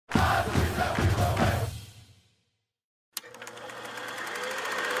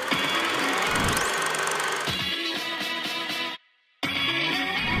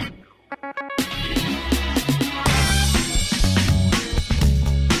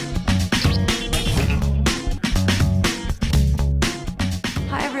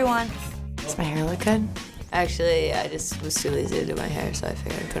Actually, I just was too lazy to do my hair, so I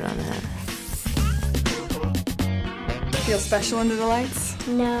figured I'd put on a hat. Feel special under the lights?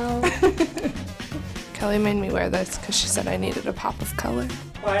 No. Kelly made me wear this because she said I needed a pop of color.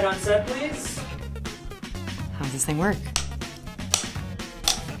 Quiet on set, please. How does this thing work?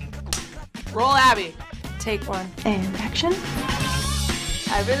 Roll, Abby. Take one. And action.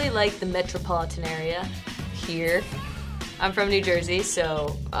 I really like the metropolitan area here. I'm from New Jersey,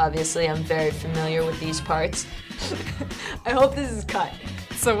 so obviously I'm very familiar with these parts. I hope this is cut.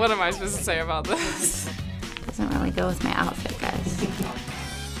 So what am I supposed to say about this? Doesn't really go with my outfit, guys.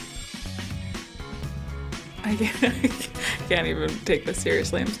 I can't even take this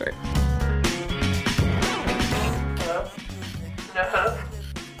seriously, I'm sorry. Hello? No?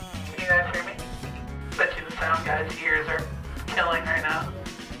 Can you guys hear me? Bet you the sound guy's ears are killing right now.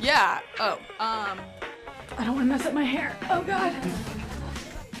 Yeah, I don't want to mess up my hair. Oh, God.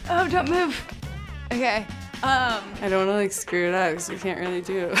 Oh, don't move. Okay, I don't want to, like, screw it up because we can't really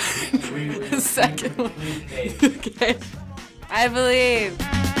do the second one. Okay. I believe.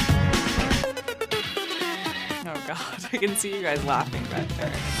 Oh, God, I can see you guys laughing back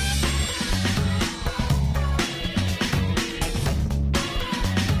there.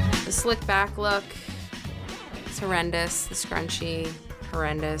 The slick back look is horrendous. The scrunchie,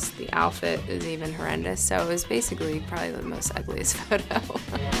 horrendous. The outfit is even horrendous. So it was basically probably the most ugliest photo.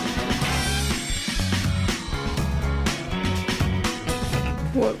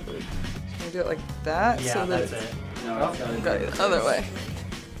 What? Can I do it like that? Yeah, so that that's it. No, it's got it the other way.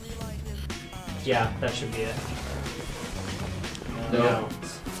 Yeah, that should be it. No.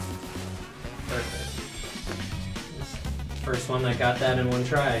 Perfect. First one that got that in one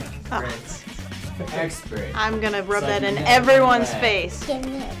try. Great. Expert. I'm gonna rub that in Second everyone's way. face.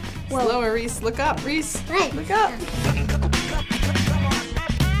 Slower, Reese. Look up, Reese. Right. Look up.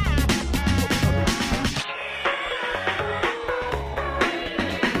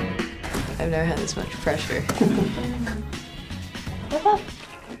 I've never had this much pressure. Look up.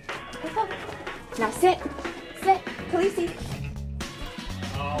 Look up. Now sit. Sit. Khaleesi.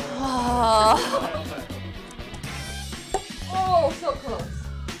 Oh. Oh, so close.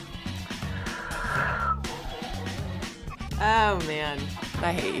 Oh, man.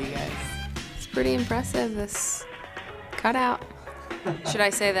 I hate you guys. It's pretty impressive, this cutout. Should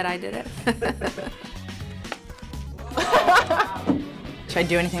I say that I did it? Should I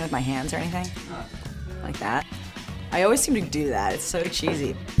do anything with my hands or anything? Like that? I always seem to do that. It's so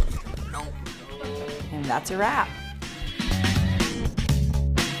cheesy. And that's a wrap.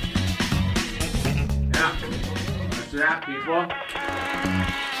 Yeah. That's a wrap, people.